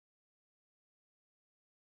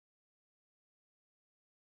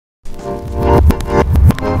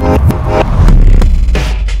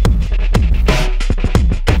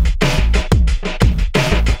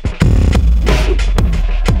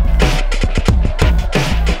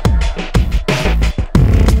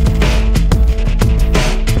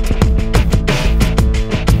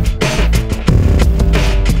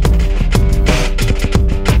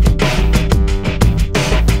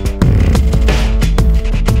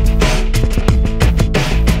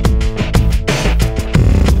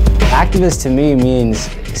Activist to me means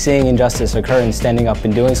seeing injustice occur and standing up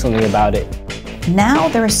and doing something about it. Now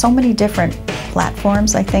there are so many different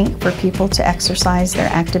platforms, I think, for people to exercise their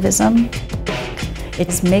activism.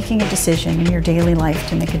 It's making a decision in your daily life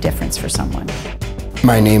to make a difference for someone.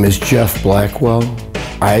 My name is Jeff Blackwell.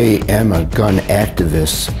 I am a gun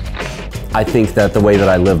activist. I think that the way that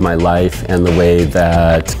I live my life and the way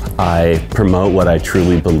that I promote what I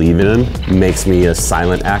truly believe in makes me a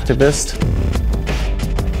silent activist.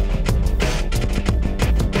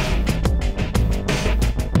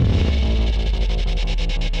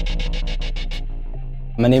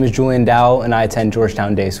 My name is Julian Dow and I attend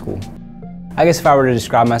Georgetown Day School. I guess if I were to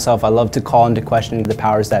describe myself, I love to call into question the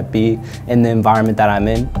powers that be in the environment that I'm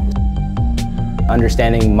in.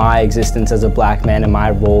 Understanding my existence as a black man and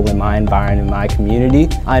my role in my environment, in my community.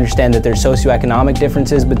 I understand that there's socioeconomic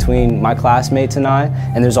differences between my classmates and I,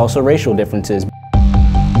 and there's also racial differences.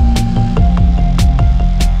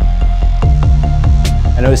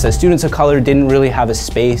 I noticed that students of color didn't really have a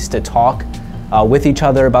space to talk with each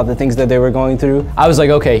other about the things that they were going through. I was like,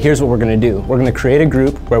 okay, here's what we're gonna do. We're gonna create a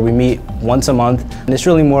group where we meet once a month, and it's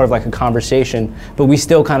really more of like a conversation, but we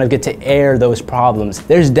still kind of get to air those problems.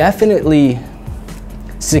 There's definitely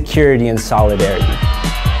security and solidarity.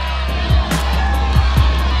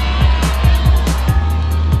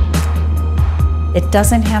 It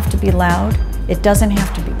doesn't have to be loud. It doesn't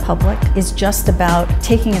have to be public. It's just about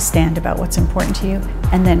taking a stand about what's important to you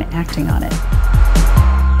and then acting on it.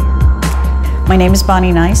 My name is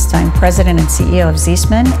Bonnie Neist. I'm president and CEO of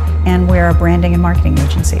Ziesman, and we're a branding and marketing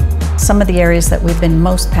agency. Some of the areas that we've been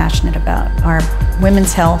most passionate about are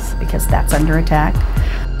women's health, because that's under attack,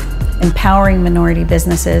 empowering minority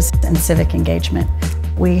businesses, and civic engagement.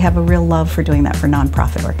 We have a real love for doing that for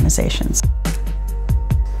nonprofit organizations.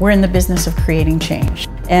 We're in the business of creating change,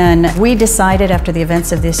 and we decided after the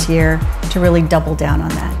events of this year to really double down on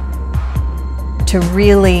that, to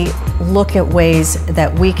really look at ways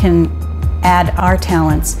that we can add our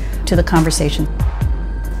talents to the conversation.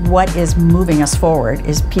 What is moving us forward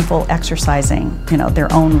is people exercising,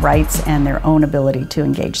 their own rights and their own ability to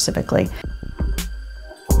engage civically.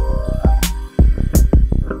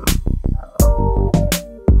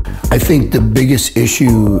 I think the biggest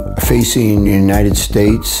issue facing the United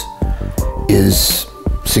States is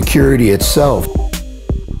security itself.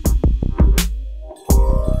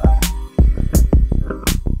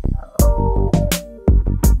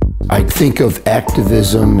 I think of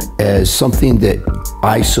activism as something that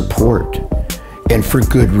I support, and for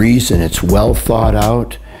good reason. It's well thought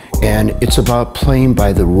out, and it's about playing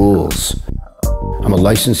by the rules. I'm a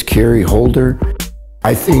licensed carry holder.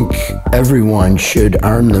 I think everyone should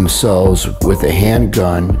arm themselves with a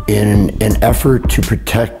handgun in an effort to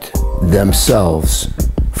protect themselves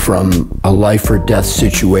from a life or death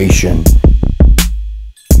situation.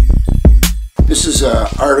 This is an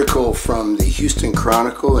article from the Houston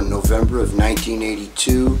Chronicle in November of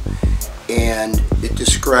 1982, and it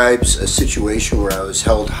describes a situation where I was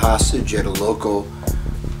held hostage at a local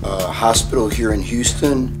hospital here in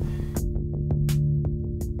Houston.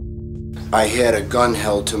 I had a gun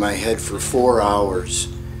held to my head for 4 hours.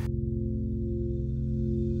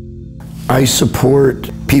 I support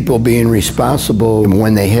people being responsible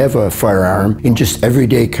when they have a firearm in just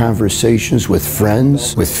everyday conversations with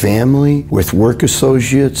friends, with family, with work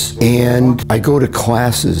associates, and I go to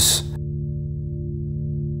classes.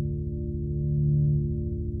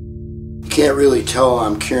 You can't really tell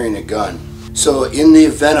I'm carrying a gun. So in the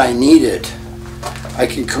event I need it, I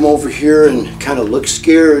can come over here and kind of look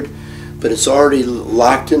scared, but it's already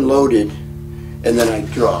locked and loaded, and then I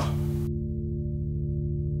draw.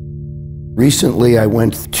 Recently, I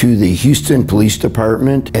went to the Houston Police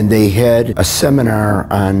Department, and they had a seminar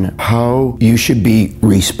on how you should be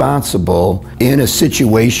responsible in a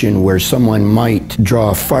situation where someone might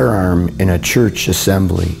draw a firearm in a church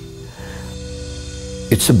assembly.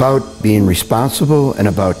 It's about being responsible and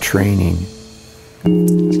about training.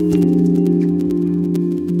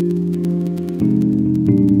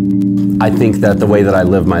 I think that the way that I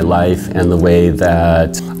live my life and the way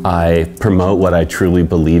that I promote what I truly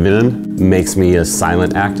believe in makes me a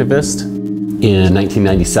silent activist. In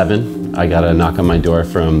 1997, I got a knock on my door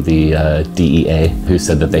from the DEA, who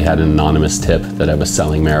said that they had an anonymous tip that I was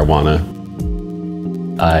selling marijuana.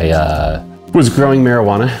 I was growing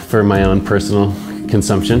marijuana for my own personal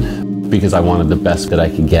consumption because I wanted the best that I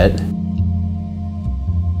could get.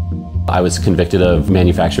 I was convicted of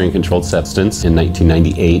manufacturing controlled substance in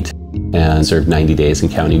 1998. And served 90 days in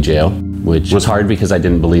county jail, which was hard because I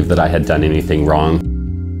didn't believe that I had done anything wrong.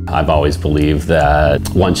 I've always believed that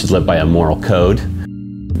one should live by a moral code.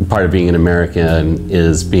 Part of being an American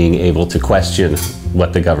is being able to question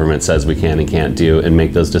what the government says we can and can't do and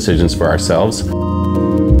make those decisions for ourselves.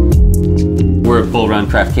 We're at Bull Run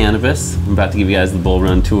Craft Cannabis. I'm about to give you guys the Bull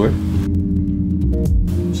Run tour.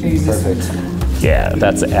 Perfect. Yeah,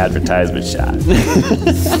 that's an advertisement shot.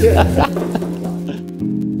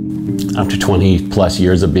 After 20 plus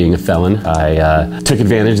years of being a felon, I took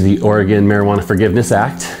advantage of the Oregon Marijuana Forgiveness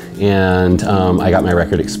Act, and I got my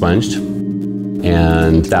record expunged.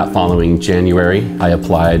 And that following January, I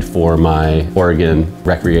applied for my Oregon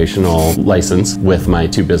recreational license with my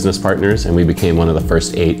 2 business partners, and we became one of the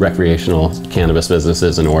first 8 recreational cannabis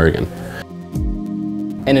businesses in Oregon.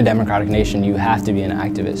 In a democratic nation, you have to be an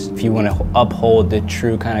activist if you want to uphold the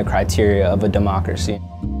true kind of criteria of a democracy.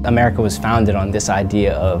 America was founded on this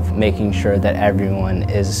idea of making sure that everyone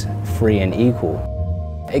is free and equal.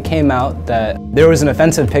 It came out that there was an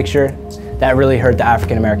offensive picture that really hurt the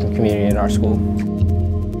African American community in our school.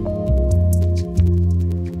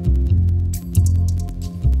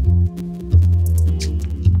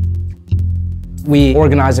 We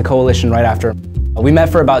organized a coalition right after. We met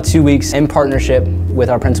for about 2 weeks in partnership with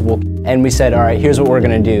our principal, and we said, all right, here's what we're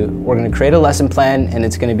gonna do. We're gonna create a lesson plan, and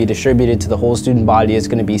it's gonna be distributed to the whole student body. It's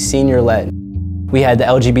gonna be senior-led. We had the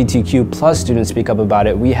LGBTQ plus students speak up about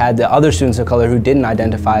it. We had the other students of color who didn't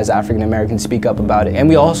identify as African American speak up about it. And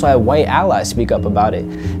we also had white allies speak up about it.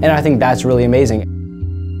 And I think that's really amazing.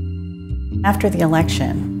 After the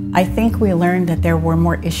election, I think we learned that there were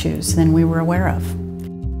more issues than we were aware of.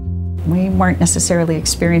 We weren't necessarily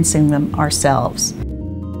experiencing them ourselves.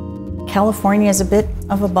 California is a bit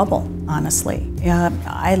of a bubble, honestly.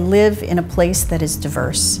 I live in a place that is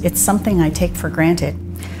diverse. It's something I take for granted.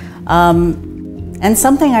 And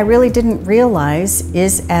something I really didn't realize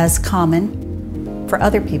is as common for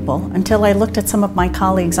other people until I looked at some of my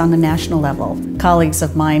colleagues on the national level, colleagues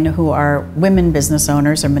of mine who are women business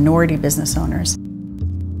owners or minority business owners.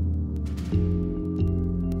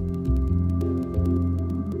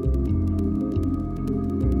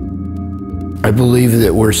 I believe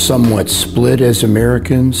that we're somewhat split as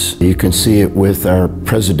Americans. You can see it with our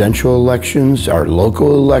presidential elections, our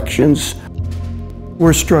local elections.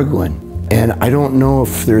 We're struggling. And I don't know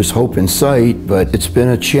if there's hope in sight, but it's been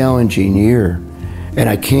a challenging year. And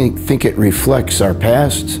I can't think it reflects our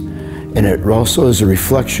past, and it also is a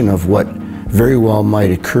reflection of what very well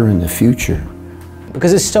might occur in the future.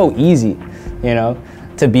 Because it's so easy, you know,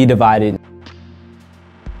 to be divided.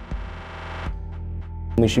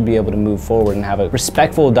 We should be able to move forward and have a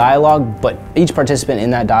respectful dialogue, but each participant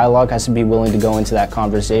in that dialogue has to be willing to go into that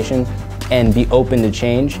conversation and be open to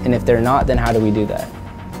change. And if they're not, then how do we do that?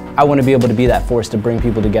 I want to be able to be that force to bring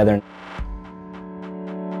people together.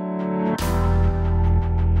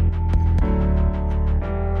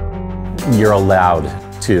 You're allowed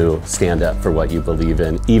to stand up for what you believe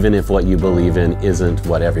in, even if what you believe in isn't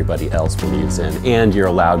what everybody else believes in. And you're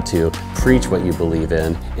allowed to preach what you believe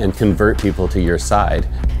in and convert people to your side.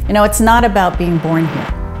 You know, it's not about being born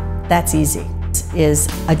here. That's easy. It is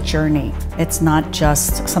a journey. It's not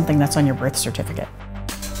just something that's on your birth certificate.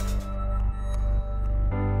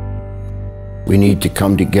 We need to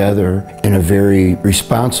come together in a very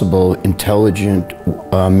responsible, intelligent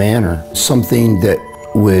manner. Something that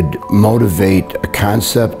would motivate a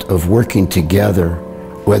concept of working together,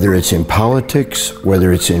 whether it's in politics,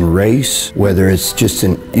 whether it's in race, whether it's just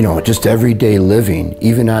in, just everyday living,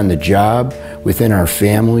 even on the job, within our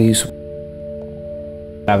families.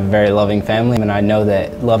 I have a very loving family, and I know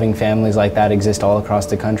that loving families like that exist all across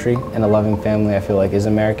the country. And a loving family, I feel like, is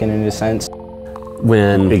American in a sense.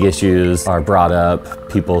 When big issues are brought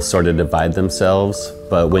up, people sort of divide themselves,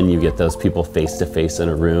 but when you get those people face to face in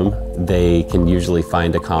a room, they can usually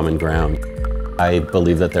find a common ground. I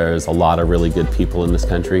believe that there's a lot of really good people in this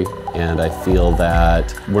country, and I feel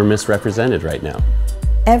that we're misrepresented right now.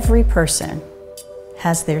 Every person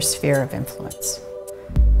has their sphere of influence.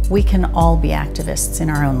 We can all be activists in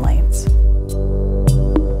our own lanes.